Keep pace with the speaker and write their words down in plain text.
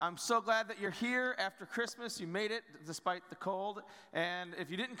I'm so glad that you're here after Christmas. You made it despite the cold. And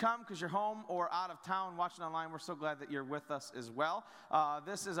if you didn't come because you're home or out of town watching online, we're so glad that you're with us as well.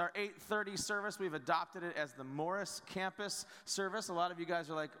 This is our 8:30 service. We've adopted it as the Morris Campus service. A lot of you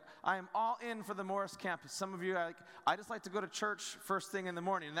guys are like, I am all in for the Morris Campus. Some of you are like, I just like to go to church first thing in the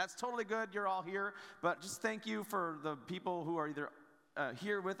morning. And that's totally good. You're all here. But just thank you for the people who are either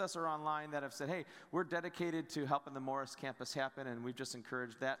here with us or online that have said, hey, we're dedicated to helping the Morris Campus happen, and we've just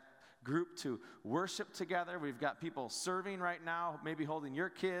encouraged that group to worship together. We've got people serving right now, maybe holding your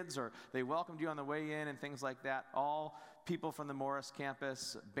kids, or they welcomed you on the way in and things like that. All people from the Morris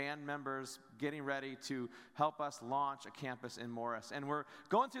Campus, band members getting ready to help us launch a campus in Morris. And we're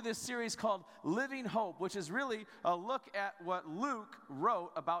going through this series called Living Hope, which is really a look at what Luke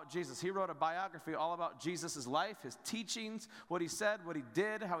wrote about Jesus. He wrote a biography all about Jesus' life, his teachings, what he said, what he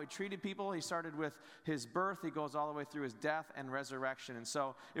did, how he treated people. He started with his birth. He goes all the way through his death and resurrection. And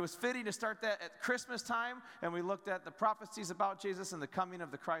so it was fitting to start that at Christmas time, and we looked at the prophecies about Jesus and the coming of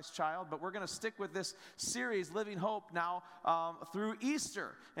the Christ child. But we're going to stick with this series, Living Hope, now through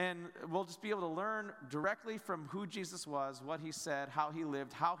Easter. And we'll just be able to learn directly from who Jesus was, what he said, how he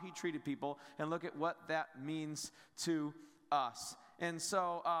lived, how he treated people, and look at what that means to us. And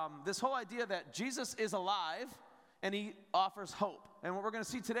so this whole idea that Jesus is alive and he offers hope. And what we're going to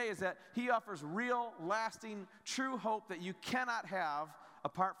see today is that he offers real, lasting, true hope that you cannot have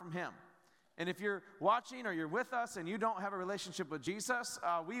apart from him. And if you're watching or you're with us and you don't have a relationship with Jesus,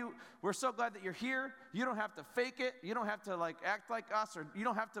 we're so glad that you're here. You don't have to fake it. You don't have to act like us, or you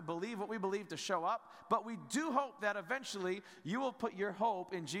don't have to believe what we believe to show up. But we do hope that eventually you will put your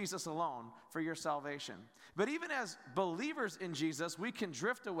hope in Jesus alone for your salvation. But even as believers in Jesus, we can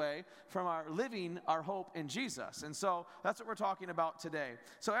drift away from living our hope in Jesus. And so that's what we're talking about today.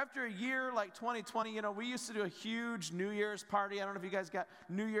 So after a year like 2020, we used to do a huge New Year's party. I don't know if you guys got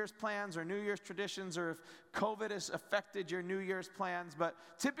New Year's plans or New Year's traditions, or if COVID has affected your New Year's plans. But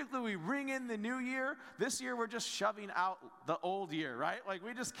typically we ring in the new year. This year we're just shoving out the old year, right?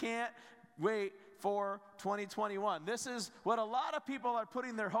 We just can't wait for 2021. This is what a lot of people are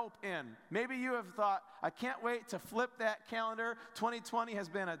putting their hope in. Maybe you have thought, I can't wait to flip that calendar. 2020 has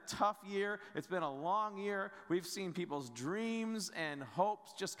been a tough year. It's been a long year. We've seen people's dreams and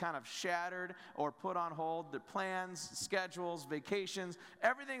hopes just kind of shattered or put on hold. Their plans, schedules, vacations,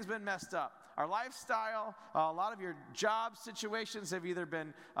 everything's been messed up. Our lifestyle, a lot of your job situations have either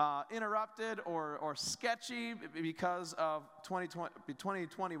been interrupted or sketchy because of 2020.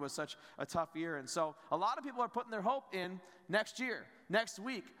 2020 was such a tough year. And so a lot of people are putting their hope in next year, next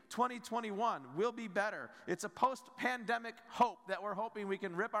week. 2021 will be better. It's a post-pandemic hope that we're hoping we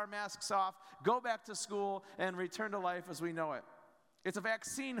can rip our masks off, go back to school, and return to life as we know it. It's a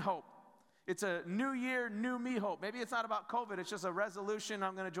vaccine hope. It's a new year, new me hope. Maybe it's not about COVID. It's just a resolution.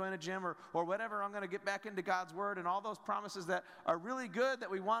 I'm going to join a gym or whatever. I'm going to get back into God's word and all those promises that are really good that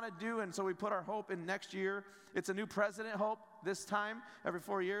we want to do. And so we put our hope in next year. It's a new president hope this time. Every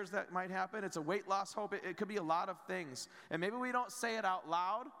 4 years that might happen. It's a weight loss hope. It could be a lot of things. And maybe we don't say it out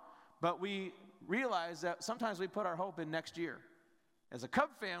loud, but we realize that sometimes we put our hope in next year. As a Cub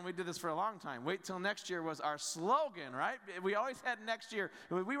fan, we did this for a long time. Wait till next year was our slogan, right? We always had next year.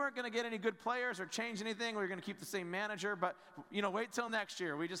 We weren't going to get any good players or change anything. We were going to keep the same manager, but, wait till next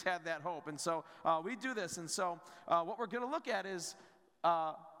year. We just had that hope. And so we do this. And so what we're going to look at is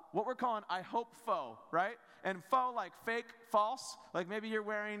what we're calling I hope faux, right? And faux like fake, false. Like maybe you're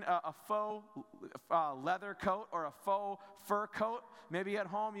wearing a faux leather coat or a faux fur coat. Maybe at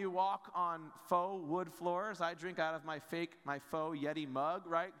home you walk on faux wood floors. I drink out of my faux Yeti mug,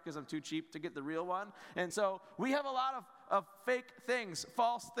 right? Because I'm too cheap to get the real one. And so we have a lot of fake things,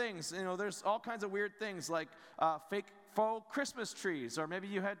 false things. There's all kinds of weird things like fake faux Christmas trees, or maybe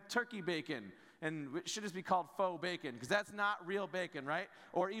you had turkey bacon. And it should just be called faux bacon, because that's not real bacon, right?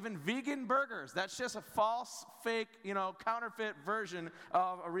 Or even vegan burgers. That's just a false, fake, counterfeit version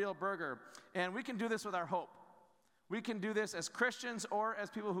of a real burger. And we can do this with our hope. We can do this as Christians or as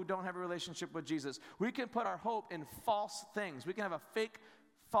people who don't have a relationship with Jesus. We can put our hope in false things. We can have a fake,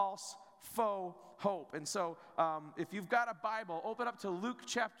 false, faux hope. And so if you've got a Bible, open up to Luke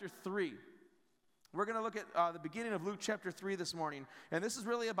chapter 3. We're going to look at the beginning of Luke chapter 3 this morning. And this is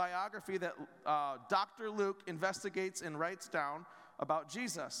really a biography that Dr. Luke investigates and writes down about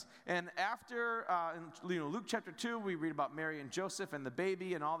Jesus. And after, in Luke chapter 2, we read about Mary and Joseph and the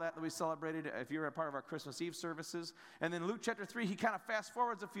baby and all that we celebrated if you're a part of our Christmas Eve services. And then Luke chapter 3, he kind of fast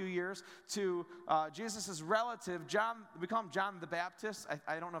forwards a few years to Jesus' relative, John. We call him John the Baptist.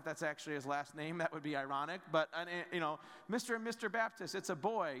 I don't know if that's actually his last name. That would be ironic. But, Mr. and Mr. Baptist, it's a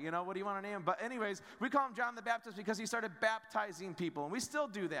boy. What do you want to name him? But anyways, we call him John the Baptist because he started baptizing people. And we still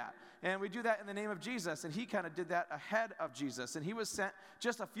do that. And we do that in the name of Jesus. And he kind of did that ahead of Jesus. And he was sent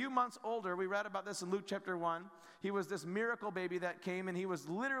just a few months older. We read about this in Luke chapter 1. He was this miracle baby that came, and he was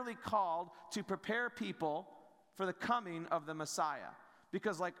literally called to prepare people for the coming of the Messiah.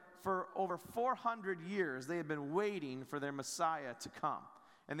 Because for over 400 years, they had been waiting for their Messiah to come.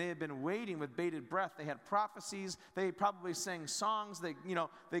 And they had been waiting with bated breath. They had prophecies. They probably sang songs.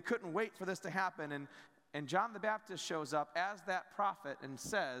 They couldn't wait for this to happen. And John the Baptist shows up as that prophet and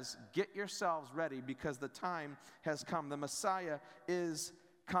says, get yourselves ready because the time has come. The Messiah is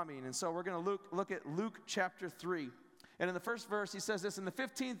coming. And so we're going to look at Luke chapter 3. And in the first verse, he says this, in the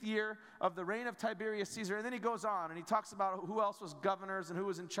 15th year of the reign of Tiberius Caesar. And then he goes on and he talks about who else was governors and who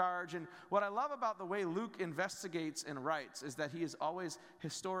was in charge. And what I love about the way Luke investigates and writes is that he is always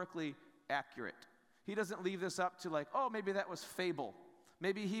historically accurate. He doesn't leave this up to maybe that was fable.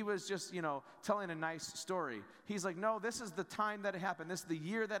 Maybe he was just, telling a nice story. He's like, no, this is the time that it happened. This is the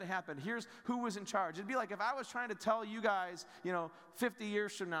year that it happened. Here's who was in charge. It'd be like if I was trying to tell you guys, 50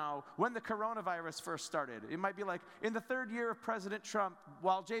 years from now, when the coronavirus first started. It might be like in the third year of President Trump,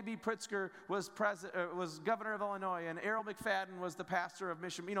 while J.B. Pritzker was governor of Illinois and Errol McFadden was the pastor of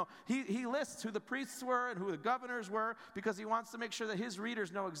Michigan. He lists who the priests were and who the governors were because he wants to make sure that his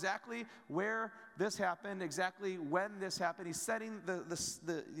readers know exactly where this happened, exactly when this happened. He's setting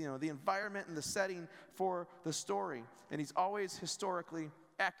the environment and the setting for the story. And he's always historically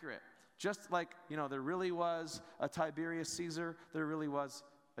accurate. Just like, there really was a Tiberius Caesar, there really was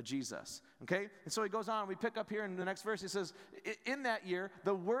a Jesus. Okay? And so he goes on. We pick up here in the next verse. He says, in that year,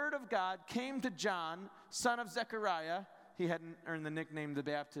 the word of God came to John, son of Zechariah. He hadn't earned the nickname the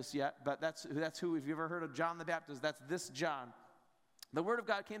Baptist yet, but that's who, if you've ever heard of John the Baptist, that's this John. The word of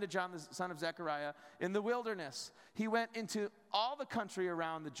God came to John, the son of Zechariah, in the wilderness. He went into all the country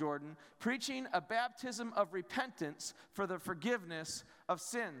around the Jordan, preaching a baptism of repentance for the forgiveness of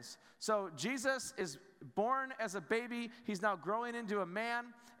sins. So Jesus is born as a baby. He's now growing into a man.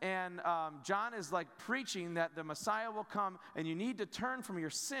 And John is preaching that the Messiah will come, and you need to turn from your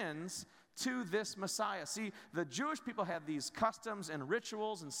sins to this Messiah. See, the Jewish people had these customs and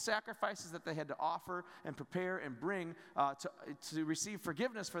rituals and sacrifices that they had to offer and prepare and bring to receive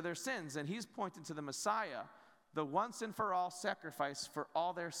forgiveness for their sins. And he's pointing to the Messiah, the once and for all sacrifice for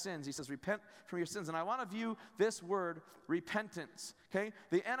all their sins. He says, repent from your sins. And I want to view this word, repentance. Okay?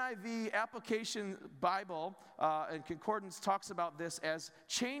 The NIV Application Bible and Concordance talks about this as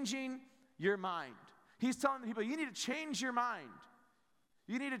changing your mind. He's telling the people, you need to change your mind.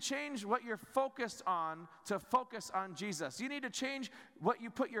 You need to change what you're focused on to focus on Jesus. You need to change what you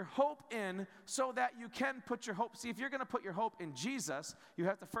put your hope in so that you can put your hope. See, if you're going to put your hope in Jesus, you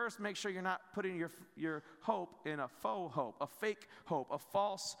have to first make sure you're not putting your hope in a faux hope, a fake hope, a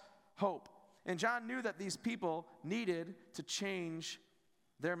false hope. And John knew that these people needed to change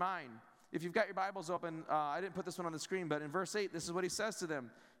their mind. If you've got your Bibles open, I didn't put this one on the screen, but in verse 8, this is what he says to them.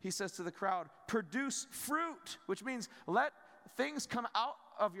 He says to the crowd, produce fruit, which means let things come out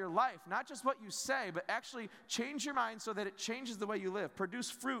of your life, not just what you say, but actually change your mind so that it changes the way you live.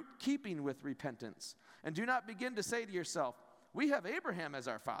 Produce fruit, keeping with repentance. And do not begin to say to yourself, we have Abraham as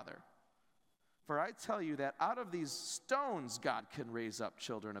our father. For I tell you that out of these stones God can raise up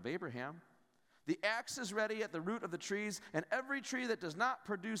children of Abraham. The axe is ready at the root of the trees, and every tree that does not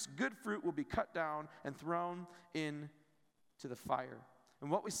produce good fruit will be cut down and thrown into the fire. And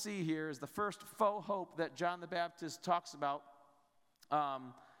what we see here is the first faux hope that John the Baptist talks about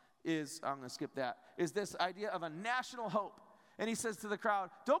is this idea of a national hope. And he says to the crowd,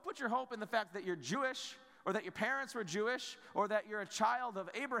 don't put your hope in the fact that you're Jewish or that your parents were Jewish or that you're a child of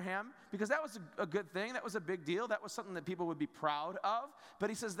Abraham, because that was a good thing. That was a big deal. That was something that people would be proud of. But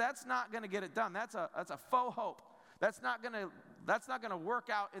he says that's not going to get it done. That's a faux hope. That's not going to work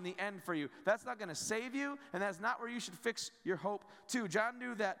out in the end for you. That's not going to save you, and that's not where you should fix your hope to. John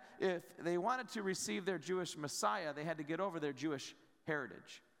knew that if they wanted to receive their Jewish Messiah, they had to get over their Jewish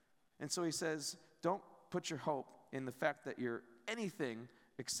heritage. And so he says, don't put your hope in the fact that you're anything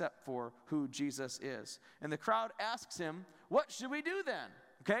except for who Jesus is. And the crowd asks him, what should we do then?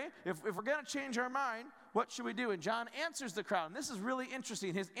 Okay? If we're going to change our mind, what should we do? And John answers the crowd. And this is really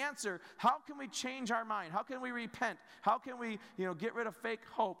interesting. His answer, how can we change our mind? How can we repent? How can we, get rid of fake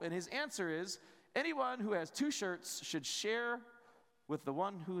hope? And his answer is, anyone who has 2 shirts should share with the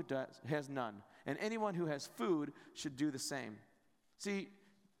one who has none, and anyone who has food should do the same. See,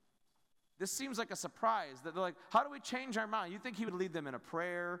 this seems like a surprise that they're like, how do we change our mind? You think he would lead them in a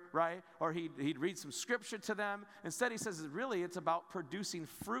prayer, right? Or he'd read some scripture to them. Instead, he says, really, it's about producing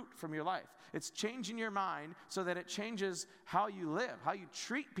fruit from your life. It's changing your mind so that it changes how you live, how you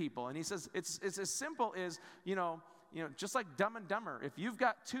treat people. And he says, it's as simple as, just like Dumb and Dumber. If you've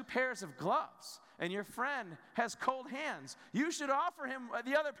got 2 pairs of gloves and your friend has cold hands, you should offer him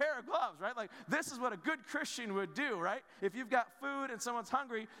the other pair of gloves, right? Like, this is what a good Christian would do, right? If you've got food and someone's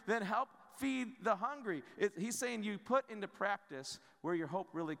hungry, then help feed the hungry. He's saying you put into practice where your hope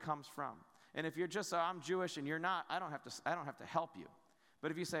really comes from. And if you're just, I'm Jewish and you're not, I don't have to help you. But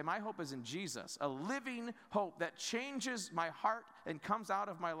if you say, my hope is in Jesus, a living hope that changes my heart and comes out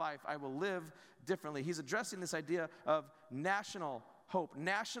of my life, I will live differently. He's addressing this idea of national hope,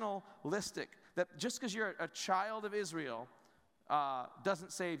 nationalistic, that just because you're a child of Israel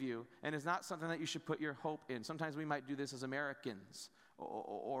doesn't save you and is not something that you should put your hope in. Sometimes we might do this as Americans,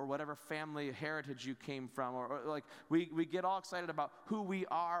 or whatever family heritage you came from, or like we get all excited about who we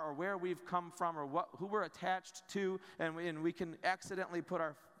are or where we've come from or who we're attached to, and we can accidentally put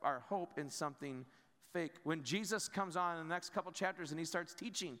our hope in something fake. When Jesus comes on in the next couple chapters and he starts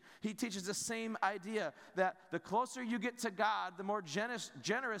teaching, he teaches the same idea that the closer you get to God, the more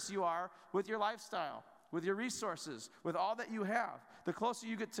generous you are with your lifestyle, with your resources, with all that you have. The closer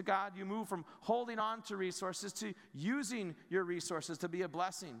you get to God, you move from holding on to resources to using your resources to be a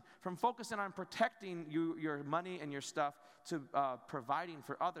blessing, from focusing on protecting your money and your stuff to providing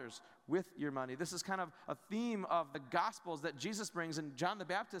for others with your money. This is kind of a theme of the Gospels that Jesus brings, and John the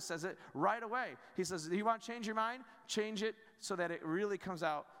Baptist says it right away. He says, do you want to change your mind? Change it so that it really comes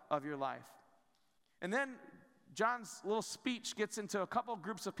out of your life. And then John's little speech gets into a couple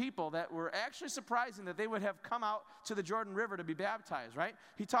groups of people that were actually surprising that they would have come out to the Jordan River to be baptized, right?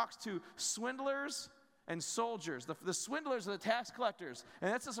 He talks to swindlers and soldiers. The swindlers are the tax collectors,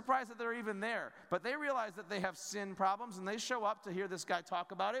 and it's a surprise that they're even there. But they realize that they have sin problems, and they show up to hear this guy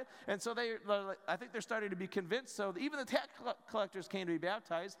talk about it. And so I think they're starting to be convinced. So even the tax collectors came to be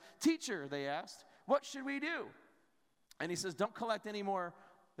baptized. Teacher, they asked, what should we do? And he says, don't collect any more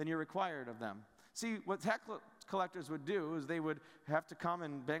than you're required of them. See, what tax collectors would do is they would have to come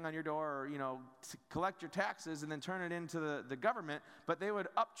and bang on your door or, collect your taxes and then turn it into the government, but they would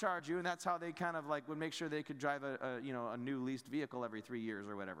upcharge you, and that's how they kind of like would make sure they could drive a new leased vehicle every 3 years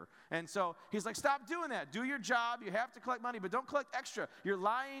or whatever. And so he's like, stop doing that. Do your job. You have to collect money, but don't collect extra. You're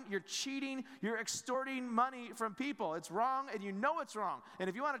lying, you're cheating, you're extorting money from people. It's wrong, and you know it's wrong. And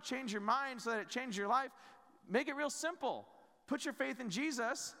if you want to change your mind so that it changes your life, make it real simple. Put your faith in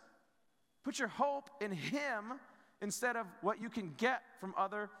Jesus. Put your hope in him instead of what you can get from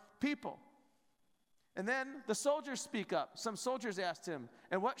other people. And then the soldiers speak up. Some soldiers asked him,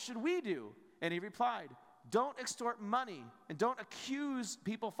 and what should we do? And he replied, don't extort money and don't accuse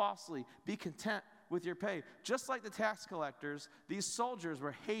people falsely. Be content with your pay. Just like the tax collectors, these soldiers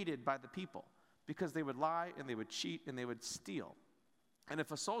were hated by the people because they would lie and they would cheat and they would steal. And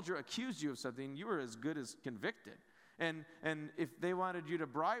if a soldier accused you of something, you were as good as convicted. And if they wanted you to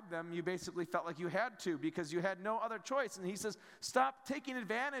bribe them, you basically felt like you had to because you had no other choice. And he says, stop taking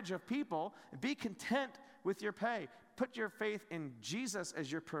advantage of people and be content with your pay. Put your faith in Jesus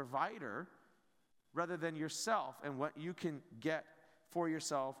as your provider rather than yourself and what you can get for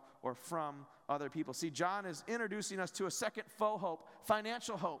yourself or from other people. See, John is introducing us to a second faux hope,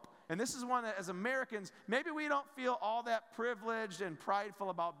 financial hope. And this is one that as Americans, maybe we don't feel all that privileged and prideful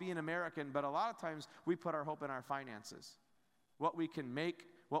about being American, but a lot of times we put our hope in our finances. What we can make,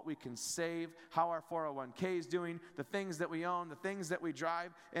 what we can save, how our 401k is doing, the things that we own, the things that we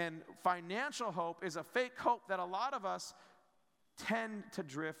drive. And financial hope is a fake hope that a lot of us tend to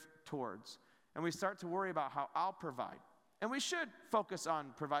drift towards. And we start to worry about how I'll provide. And we should focus on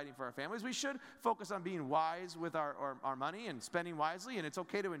providing for our families. We should focus on being wise with our money and spending wisely. And it's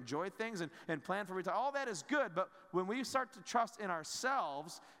okay to enjoy things and plan for retirement. All that is good. But when we start to trust in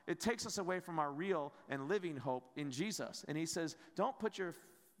ourselves, it takes us away from our real and living hope in Jesus. And he says, don't put your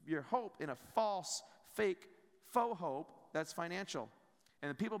hope in a false, fake, faux hope that's financial. And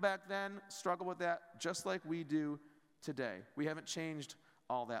the people back then struggled with that just like we do today. We haven't changed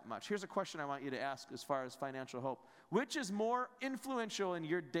all that much. Here's a question I want you to ask as far as financial hope. Which is more influential in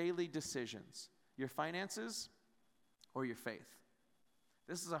your daily decisions, your finances or your faith?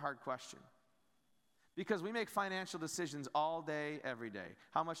 This is a hard question. Because we make financial decisions all day, every day.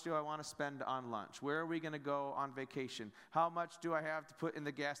 How much do I want to spend on lunch? Where are we going to go on vacation? How much do I have to put in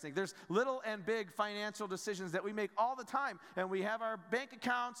the gas tank? There's little and big financial decisions that we make all the time. And we have our bank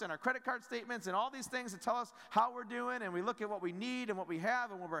accounts and our credit card statements and all these things that tell us how we're doing. And we look at what we need and what we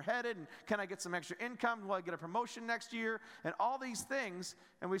have and where we're headed. And can I get some extra income? Will I get a promotion next year? And all these things.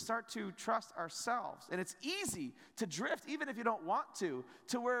 And we start to trust ourselves. And it's easy to drift, even if you don't want to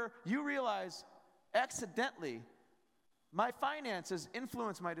where you realize, accidentally, my finances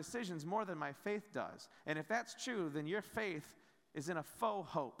influence my decisions more than my faith does. And if that's true, then your faith is in a faux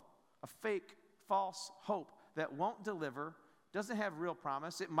hope, a fake, false hope that won't deliver, doesn't have real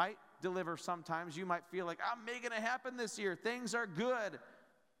promise. It might deliver sometimes. You might feel like, I'm making it happen this year. Things are good.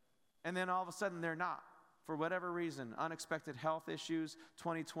 And then all of a sudden, they're not. For whatever reason, unexpected health issues,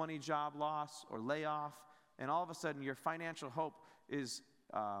 2020 job loss or layoff, and all of a sudden, your financial hope is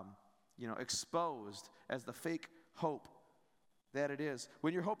exposed as the fake hope that it is.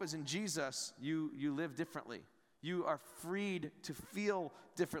 When your hope is in Jesus, you live differently. You are freed to feel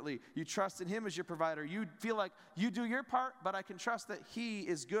differently. You trust in Him as your provider. You feel like you do your part, but I can trust that He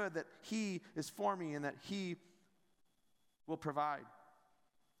is good, that He is for me, and that He will provide.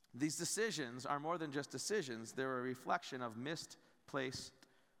 These decisions are more than just decisions. They're a reflection of misplaced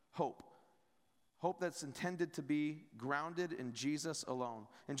hope. Hope that's intended to be grounded in Jesus alone.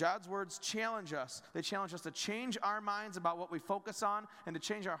 And God's words challenge us. They challenge us to change our minds about what we focus on and to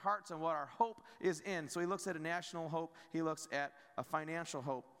change our hearts on what our hope is in. So He looks at a national hope. He looks at a financial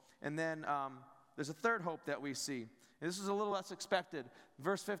hope. And then there's a third hope that we see. And this is a little less expected.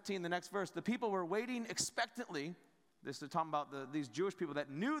 Verse 15, the next verse. The people were waiting expectantly. This is talking about these Jewish people that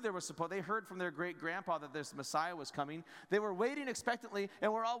knew there was they heard from their great-grandpa that this Messiah was coming. They were waiting expectantly,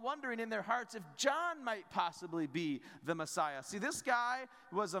 and were all wondering in their hearts if John might possibly be the Messiah. See, this guy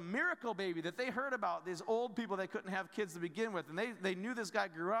was a miracle baby that they heard about, these old people that couldn't have kids to begin with. And they knew this guy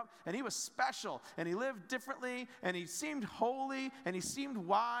grew up, and he was special, and he lived differently, and he seemed holy, and he seemed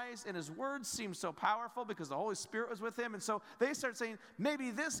wise, and his words seemed so powerful because the Holy Spirit was with him. And so they started saying,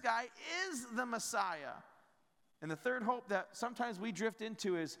 maybe this guy is the Messiah. And the third hope that sometimes we drift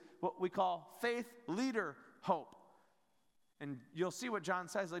into is what we call faith leader hope. And you'll see what John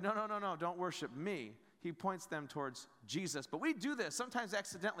says, like, no, don't worship me. He points them towards Jesus. But we do this sometimes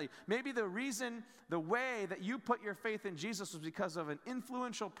accidentally. Maybe the way that you put your faith in Jesus was because of an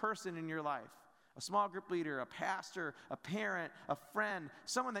influential person in your life. A small group leader, a pastor, a parent, a friend,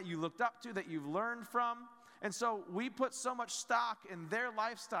 someone that you looked up to, that you've learned from. And so we put so much stock in their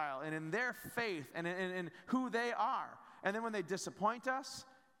lifestyle and in their faith and in who they are. And then when they disappoint us,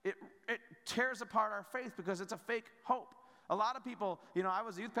 it tears apart our faith because it's a fake hope. A lot of people, I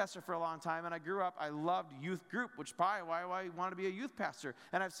was a youth pastor for a long time, and I grew up, I loved youth group, which is probably why I wanted to be a youth pastor.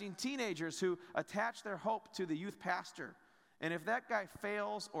 And I've seen teenagers who attach their hope to the youth pastor. And if that guy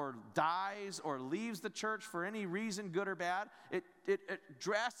fails or dies or leaves the church for any reason, good or bad, it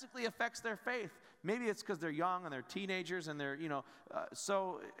drastically affects their faith. Maybe it's because they're young and they're teenagers and they're,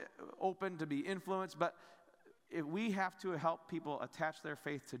 so open to be influenced. But if we have to help people attach their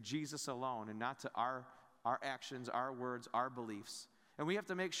faith to Jesus alone and not to our actions, our words, our beliefs. And we have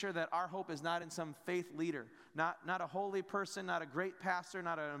to make sure that our hope is not in some faith leader, not a holy person, not a great pastor,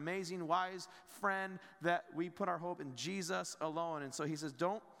 not an amazing, wise friend, that we put our hope in Jesus alone. And so he says,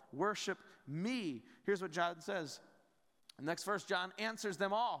 don't worship me. Here's what John says. The next verse, John answers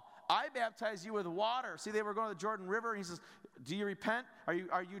them all. I baptize you with water. See, they were going to the Jordan River, and he says, do you repent? Are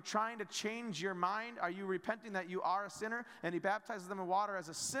you trying to change your mind? Are you repenting that you are a sinner? And he baptizes them in water as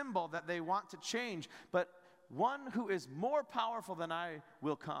a symbol that they want to change. But one who is more powerful than I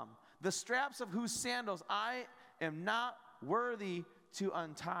will come, the straps of whose sandals I am not worthy to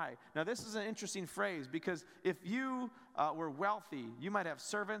untie. Now, this is an interesting phrase because if you were wealthy, you might have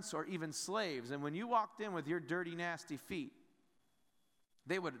servants or even slaves. And when you walked in with your dirty, nasty feet,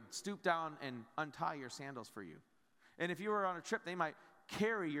 they would stoop down and untie your sandals for you. And if you were on a trip, they might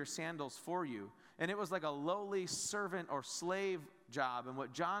carry your sandals for you. And it was like a lowly servant or slave job. And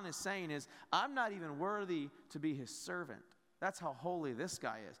what John is saying is, I'm not even worthy to be his servant. That's how holy this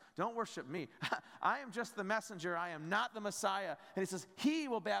guy is. Don't worship me. I am just the messenger. I am not the Messiah. And he says, he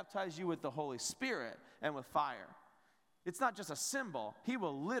will baptize you with the Holy Spirit and with fire. It's not just a symbol. He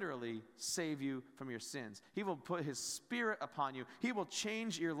will literally save you from your sins. He will put his Spirit upon you. He will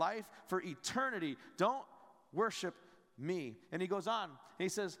change your life for eternity. Don't worship me. And he goes on. And he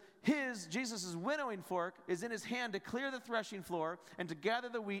says, Jesus' winnowing fork is in his hand to clear the threshing floor and to gather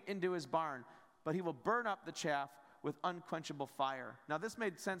the wheat into his barn. But he will burn up the chaff with unquenchable fire. Now, this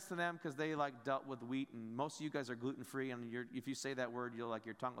made sense to them because they dealt with wheat, and most of you guys are gluten-free, and if you say that word,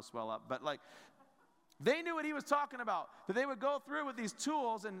 your tongue will swell up. But They knew what he was talking about, that they would go through with these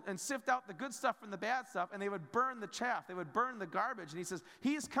tools and sift out the good stuff from the bad stuff, and they would burn the chaff. They would burn the garbage. And he says,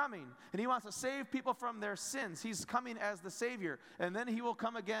 he's coming, and he wants to save people from their sins. He's coming as the Savior, and then he will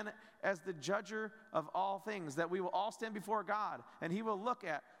come again as the judger of all things, that we will all stand before God, and he will look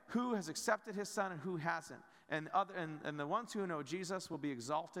at who has accepted his Son and who hasn't. And the ones who know Jesus will be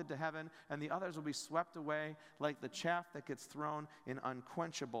exalted to heaven, and the others will be swept away like the chaff that gets thrown in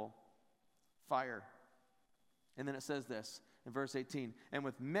unquenchable fire. And then it says this in verse 18, and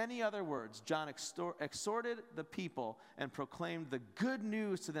with many other words, John exhorted the people and proclaimed the good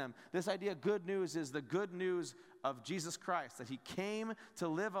news to them. This idea of good news is the good news of Jesus Christ, that he came to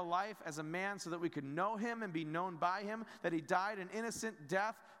live a life as a man so that we could know him and be known by him, that he died an innocent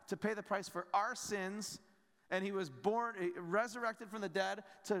death to pay the price for our sins, and he was resurrected from the dead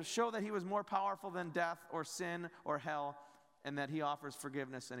to show that he was more powerful than death or sin or hell, and that he offers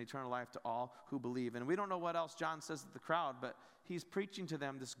forgiveness and eternal life to all who believe. And we don't know what else John says to the crowd, but he's preaching to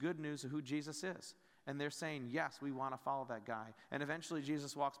them this good news of who Jesus is. And they're saying, yes, we want to follow that guy. And eventually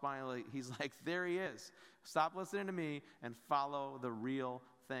Jesus walks by and he's like, there he is. Stop listening to me and follow the real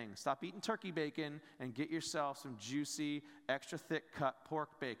thing. Stop eating turkey bacon and get yourself some juicy, extra thick cut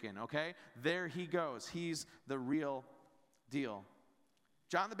pork bacon, okay? There he goes. He's the real deal.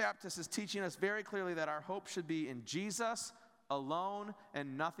 John the Baptist is teaching us very clearly that our hope should be in Jesus alone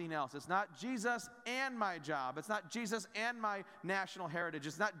and nothing else. It's not Jesus and my job. It's not Jesus and my national heritage.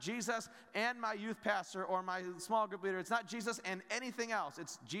 It's not Jesus and my youth pastor or my small group leader. It's not Jesus and anything else.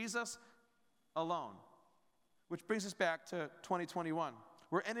 It's Jesus alone. Which brings us back to 2021.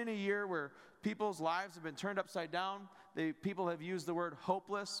 We're ending a year where people's lives have been turned upside down. People have used the word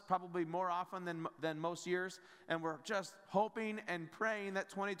hopeless probably more often than most years. And we're just hoping and praying that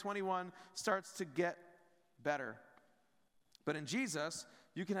 2021 starts to get better. But in Jesus,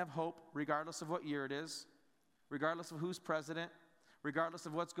 you can have hope regardless of what year it is, regardless of who's president, regardless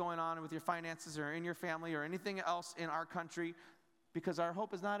of what's going on with your finances or in your family or anything else in our country, because our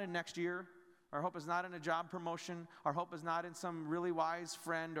hope is not in next year. Our hope is not in a job promotion. Our hope is not in some really wise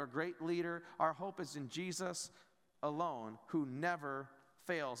friend or great leader. Our hope is in Jesus alone, who never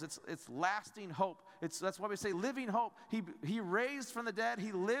fails. It's lasting hope. That's why we say living hope. He raised from the dead.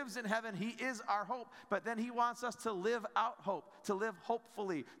 He lives in heaven. He is our hope. But then he wants us to live out hope, to live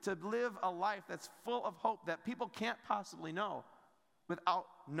hopefully, to live a life that's full of hope that people can't possibly know without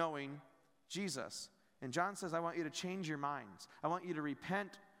knowing Jesus. And John says, I want you to change your minds. I want you to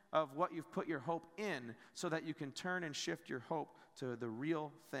repent of what you've put your hope in so that you can turn and shift your hope to the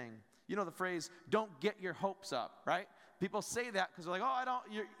real thing. You know the phrase, don't get your hopes up, right? People say that because they're like,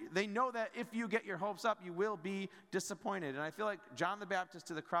 they know that if you get your hopes up, you will be disappointed. And I feel like John the Baptist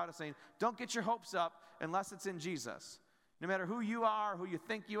to the crowd is saying, don't get your hopes up unless it's in Jesus. No matter who you are, who you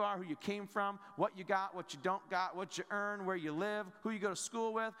think you are, who you came from, what you got, what you don't got, what you earn, where you live, who you go to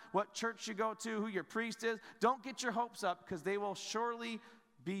school with, what church you go to, who your priest is, don't get your hopes up because they will surely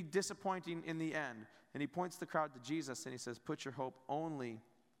be disappointing in the end. And he points the crowd to Jesus and he says, put your hope only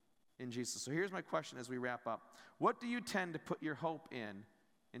in Jesus. So here's my question as we wrap up. What do you tend to put your hope in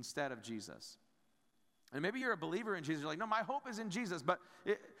instead of Jesus? And maybe you're a believer in Jesus. You're like, no, my hope is in Jesus. But,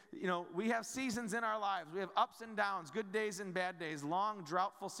 we have seasons in our lives. We have ups and downs, good days and bad days, long,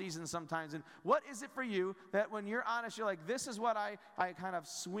 droughtful seasons sometimes. And what is it for you that when you're honest, you're like, this is what I kind of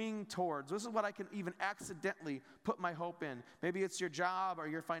swing towards. This is what I can even accidentally put my hope in. Maybe it's your job or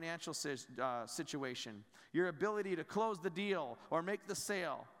your financial situation, your ability to close the deal or make the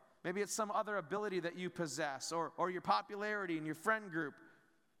sale. Maybe it's some other ability that you possess or your popularity in your friend group.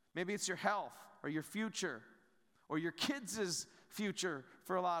 Maybe it's your health or your future or your kids' future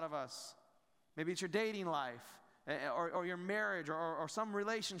for a lot of us. Maybe it's your dating life or your marriage or some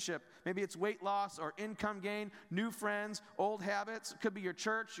relationship. Maybe it's weight loss or income gain, new friends, old habits. It could be your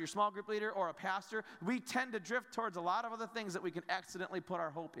church, your small group leader, or a pastor. We tend to drift towards a lot of other things that we can accidentally put our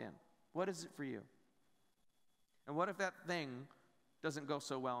hope in. What is it for you? And what if that thing doesn't go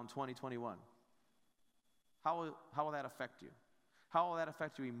so well in 2021? How will that affect you? How will that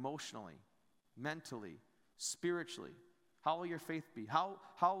affect you emotionally, mentally, spiritually? How will your faith be? How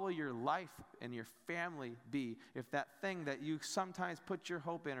will your life and your family be if that thing that you sometimes put your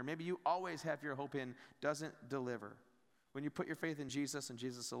hope in, or maybe you always have your hope in, doesn't deliver? When you put your faith in Jesus and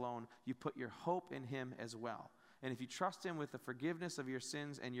Jesus alone, you put your hope in him as well. And if you trust him with the forgiveness of your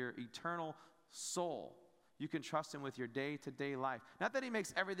sins and your eternal soul, you can trust him with your day-to-day life. Not that he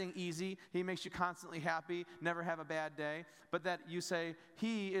makes everything easy, he makes you constantly happy, never have a bad day, but that you say,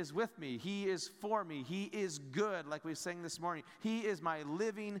 he is with me, he is for me, he is good, like we sang this morning. He is my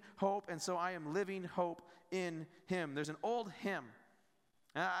living hope, and so I am living hope in him. There's an old hymn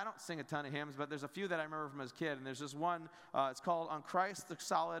And I don't sing a ton of hymns, but there's a few that I remember from as a kid. And there's this one, it's called On Christ the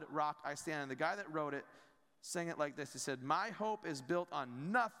Solid Rock I Stand. And the guy that wrote it sang it like this. He said, my hope is built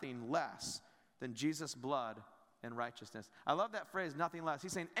on nothing less than Jesus' blood and righteousness. I love that phrase, nothing less.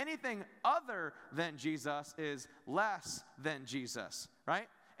 He's saying anything other than Jesus is less than Jesus, right?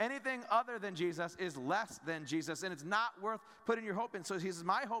 Anything other than Jesus is less than Jesus, and it's not worth putting your hope in. So he says,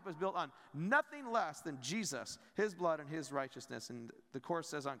 my hope is built on nothing less than Jesus, his blood and his righteousness. And the chorus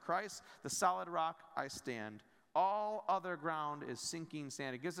says, on Christ, the solid rock I stand. All other ground is sinking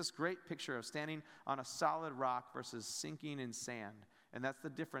sand. It gives this great picture of standing on a solid rock versus sinking in sand. And that's the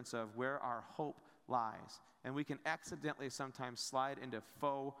difference of where our hope lies. And we can accidentally sometimes slide into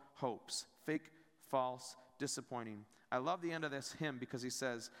faux hopes, fake, false, disappointing. I love the end of this hymn because he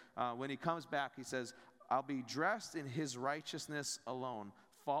says, when he comes back, he says, I'll be dressed in his righteousness alone,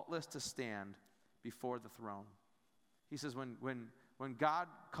 faultless to stand before the throne. He says, when God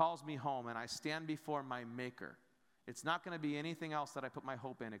calls me home and I stand before my Maker, it's not going to be anything else that I put my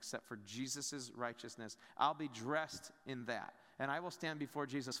hope in except for Jesus' righteousness. I'll be dressed in that. And I will stand before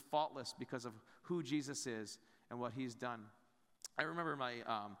Jesus faultless because of who Jesus is and what he's done. I remember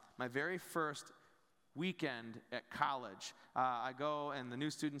my very first weekend at college. I go, and the new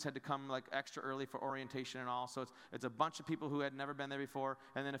students had to come like extra early for orientation and all. So it's a bunch of people who had never been there before,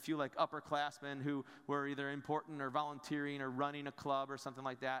 and then a few like upperclassmen who were either important or volunteering or running a club or something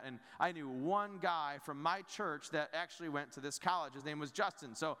like that. And I knew one guy from my church that actually went to this college. His name was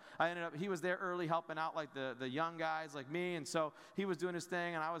Justin. So he was there early helping out like the young guys like me. And so he was doing his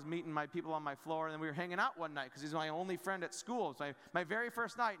thing, and I was meeting my people on my floor, and then we were hanging out one night because he's my only friend at school. It's my very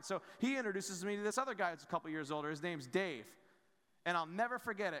first night. And so he introduces me to this other guy that's a couple years older. His name's Dave. And I'll never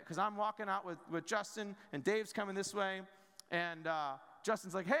forget it because I'm walking out with Justin, and Dave's coming this way. And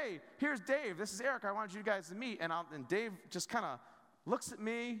Justin's like, hey, here's Dave. This is Eric. I wanted you guys to meet. And Dave just kind of looks at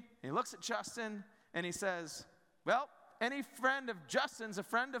me, and he looks at Justin, and he says, well, any friend of Justin's a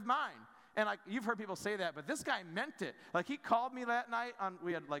friend of mine. And you've heard people say that, but this guy meant it. Like, he called me that night.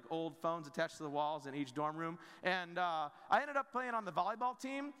 We had like old phones attached to the walls in each dorm room. And I ended up playing on the volleyball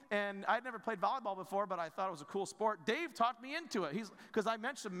team. And I'd never played volleyball before, but I thought it was a cool sport. Dave talked me into it. Because I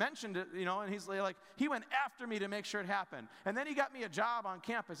mentioned it, and he's like, he went after me to make sure it happened. And then he got me a job on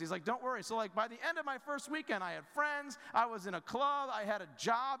campus. He's like, don't worry. So like by the end of my first weekend, I had friends. I was in a club. I had a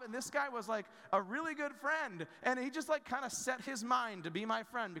job. And this guy was like a really good friend. And he just like kind of set his mind to be my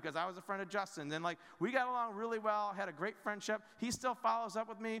friend because I was a friend of Justin. And like we got along really well, had a great friendship. He still follows up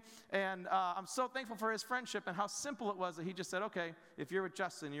with me, and I'm so thankful for his friendship and how simple it was that he just said, okay, if you're with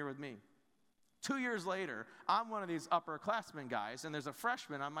Justin, you're with me. 2 years later, I'm one of these upperclassmen guys, and there's a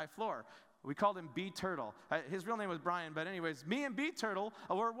freshman on my floor. We called him B Turtle. His real name was Brian, but anyways, me and B Turtle,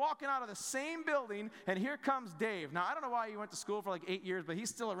 we're walking out of the same building, and here comes Dave. Now, I don't know why he went to school for like 8 years, but he's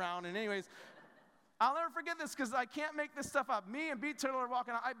still around, and anyways, I'll never forget this because I can't make this stuff up. Me and B Turtle are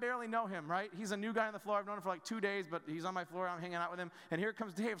walking out. I barely know him, right? He's a new guy on the floor. I've known him for like 2 days, but he's on my floor. I'm hanging out with him. And here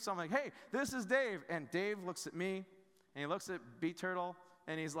comes Dave. So I'm like, hey, this is Dave. And Dave looks at me, and he looks at B Turtle,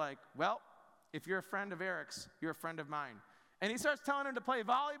 and he's like, well, if you're a friend of Eric's, you're a friend of mine. And he starts telling him to play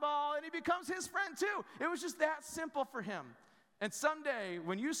volleyball, and he becomes his friend too. It was just that simple for him. And someday,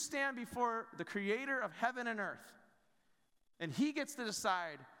 when you stand before the creator of heaven and earth, and he gets to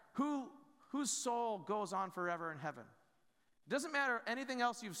decide whose soul goes on forever in heaven. It doesn't matter anything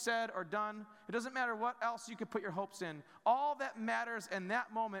else you've said or done. It doesn't matter what else you could put your hopes in. All that matters in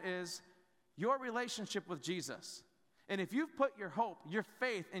that moment is your relationship with Jesus. And if you've put your hope, your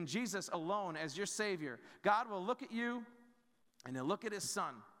faith in Jesus alone as your Savior, God will look at you and he'll look at his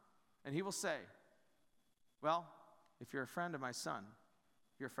Son, and he will say, well, if you're a friend of my Son,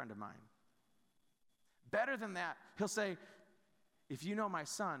 you're a friend of mine. Better than that, he'll say, if you know my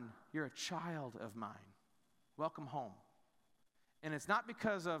Son, you're a child of mine. Welcome home. And it's not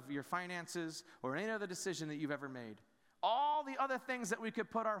because of your finances or any other decision that you've ever made. All the other things that we could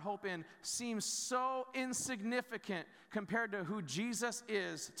put our hope in seem so insignificant compared to who Jesus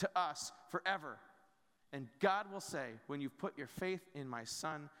is to us forever. And God will say, when you've put your faith in my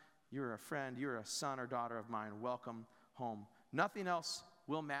Son, you're a friend, you're a son or daughter of mine. Welcome home. Nothing else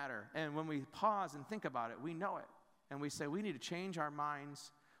will matter. And when we pause and think about it, we know it. And we say, we need to change our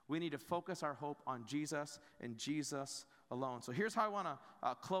minds. We need to focus our hope on Jesus and Jesus alone. So here's how I want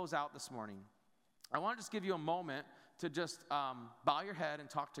to close out this morning. I want to just give you a moment to just bow your head and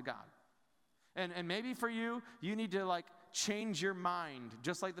talk to God. And maybe for you, you need to like change your mind,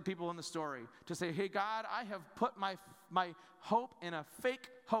 just like the people in the story, to say, hey, God, I have put my hope in a fake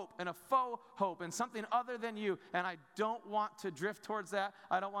hope, in a faux hope, in something other than you, and I don't want to drift towards that.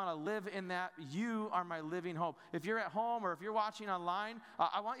 I don't want to live in that. You are my living hope. If you're at home or if you're watching online,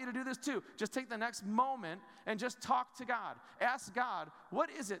 I want you to do this too. Just take the next moment and just talk to God. Ask God, what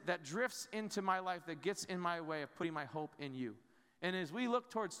is it that drifts into my life that gets in my way of putting my hope in you? And as we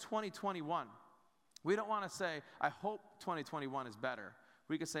look towards 2021, we don't want to say, I hope 2021 is better.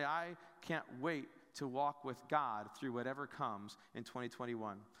 We could say, I can't wait to walk with God through whatever comes in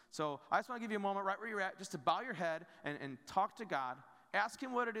 2021. So I just want to give you a moment right where you're at, just to bow your head and talk to God. Ask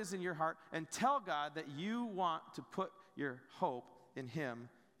him what it is in your heart, and tell God that you want to put your hope in him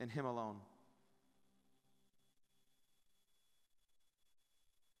and him alone.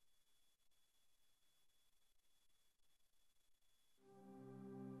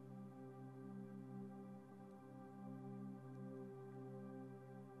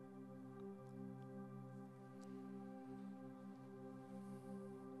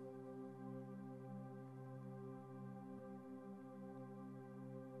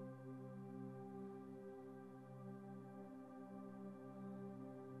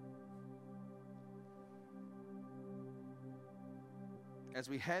 As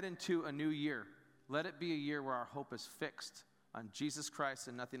we head into a new year, let it be a year where our hope is fixed on Jesus Christ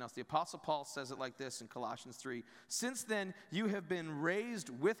and nothing else. The Apostle Paul says it like this in Colossians 3. Since then, you have been raised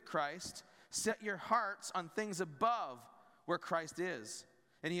with Christ. Set your hearts on things above where Christ is,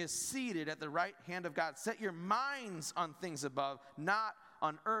 and he is seated at the right hand of God. Set your minds on things above, not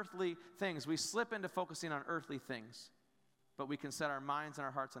on earthly things. We slip into focusing on earthly things, but we can set our minds and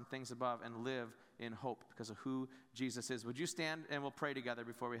our hearts on things above and live in hope because of who Jesus is. Would you stand and we'll pray together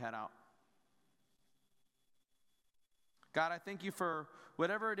before we head out? God, I thank you for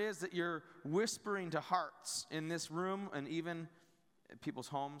whatever it is that you're whispering to hearts in this room and even at people's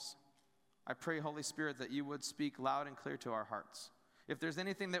homes. I pray, Holy Spirit, that you would speak loud and clear to our hearts. If there's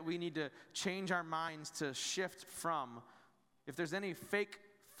anything that we need to change our minds to shift from, if there's any faux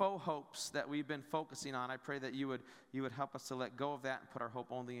hopes that we've been focusing on, I pray that you would help us to let go of that and put our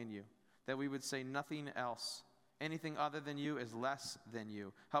hope only in you. That we would say nothing else, anything other than you is less than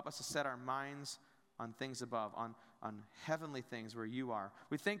you. Help us to set our minds on things above, on heavenly things where you are.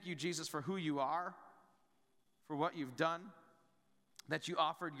 We thank you, Jesus, for who you are, for what you've done, that you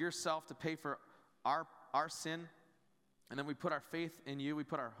offered yourself to pay for our sin, and then we put our faith in you, we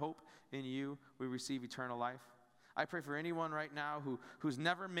put our hope in you, we receive eternal life. I pray for anyone right now who's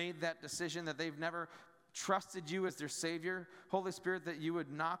never made that decision, that they've never trusted you as their Savior. Holy Spirit, that you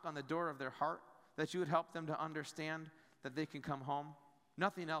would knock on the door of their heart, that you would help them to understand that they can come home.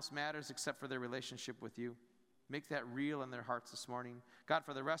 Nothing else matters except for their relationship with you. Make that real in their hearts this morning. God,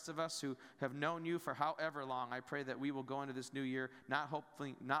 for the rest of us who have known you for however long, I pray that we will go into this new year not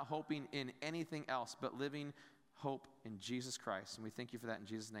hoping in anything else, but living hope in Jesus Christ. And we thank you for that in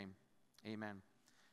Jesus' name. Amen.